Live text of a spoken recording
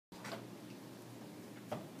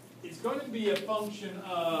going to be a function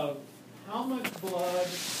of how much blood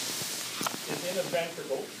is in a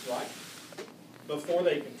ventricle, right, before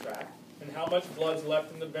they contract, and how much blood's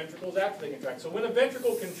left in the ventricles after they contract. So when a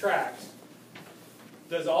ventricle contracts,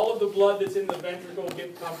 does all of the blood that's in the ventricle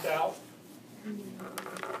get pumped out?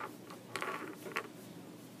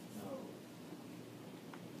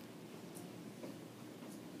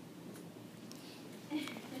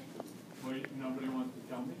 Nobody wants to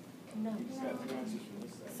tell me? No.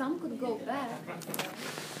 Some could go back.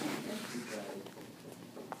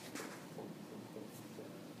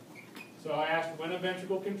 So I asked, when a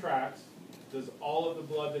ventricle contracts, does all of the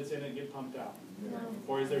blood that's in it get pumped out? No.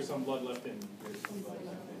 Or is there some blood left in? There's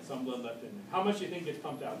some blood left in there. How much do you think gets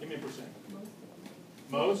pumped out? Give me a percent.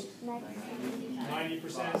 Most? 90%,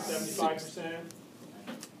 75%?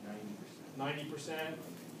 90%?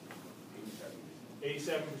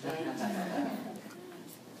 87%?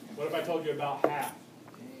 What if I told you about half?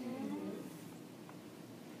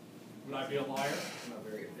 Would I be a liar? Not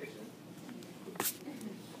very efficient.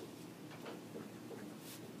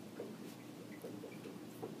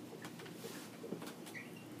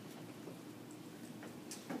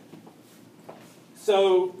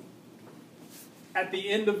 So, at the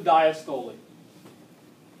end of diastole,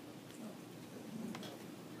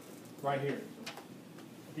 right here,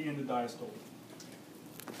 at the end of diastole,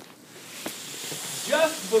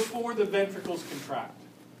 just before the ventricles contract,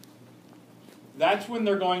 that's when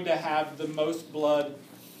they're going to have the most blood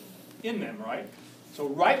in them, right? So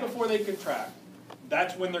right before they contract,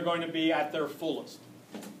 that's when they're going to be at their fullest.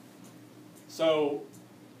 So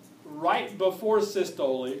right before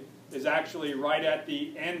systole is actually right at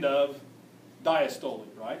the end of diastole,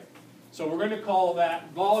 right? So we're going to call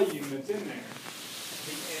that volume that's in there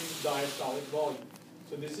the end diastolic volume.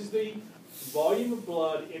 So this is the volume of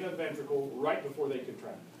blood in a ventricle right before they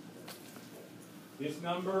contract. This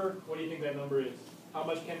number, what do you think that number is? How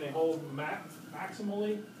much can they hold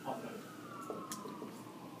maximally? I'll tell you.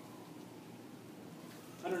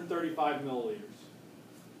 135 milliliters.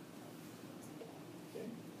 Okay.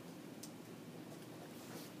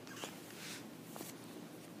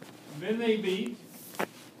 Then they beat,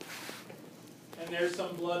 and there's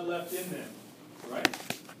some blood left in them, right?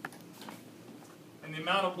 And the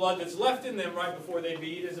amount of blood that's left in them right before they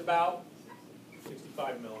beat is about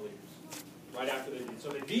 65 milliliters, right after they beat. So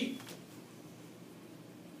they beat,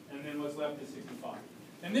 and then what's left is 65.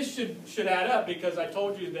 And this should add up because I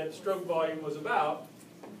told you that stroke volume was about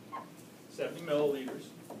 70 milliliters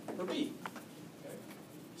per beat. Okay.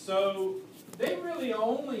 So they really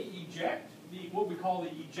only eject, what we call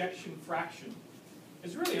the ejection fraction,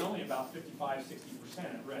 is really only about 55–60%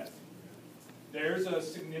 at rest. There's a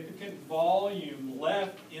significant volume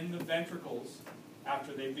left in the ventricles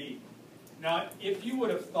after they beat. Now, if you would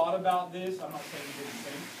have thought about this, I'm not saying you didn't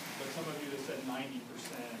think, but some of you have said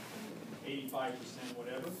 90%, 85%,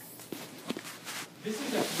 whatever. This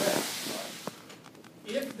is at rest,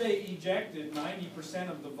 right? If they ejected 90%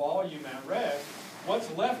 of the volume at rest, what's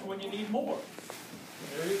left when you need more?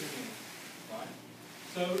 There isn't any, right?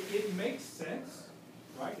 So it makes sense,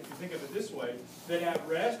 right, if you think of it this way, that at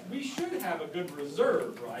rest we should have a good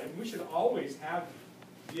reserve, right? And we should always have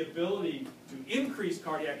the ability to increase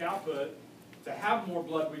cardiac output to have more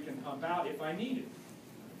blood we can pump out if I need it.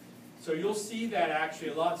 So you'll see that actually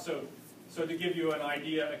a lot. So to give you an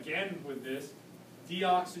idea again with this,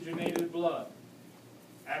 deoxygenated blood.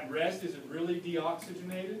 At rest, is it really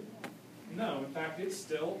deoxygenated? No, in fact, it's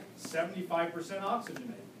still 75%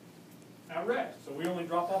 oxygenated at rest. So we only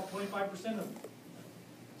drop off 25% of it.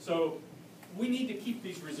 So we need to keep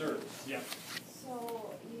these reserves. Yeah.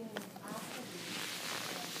 So after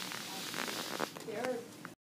this, there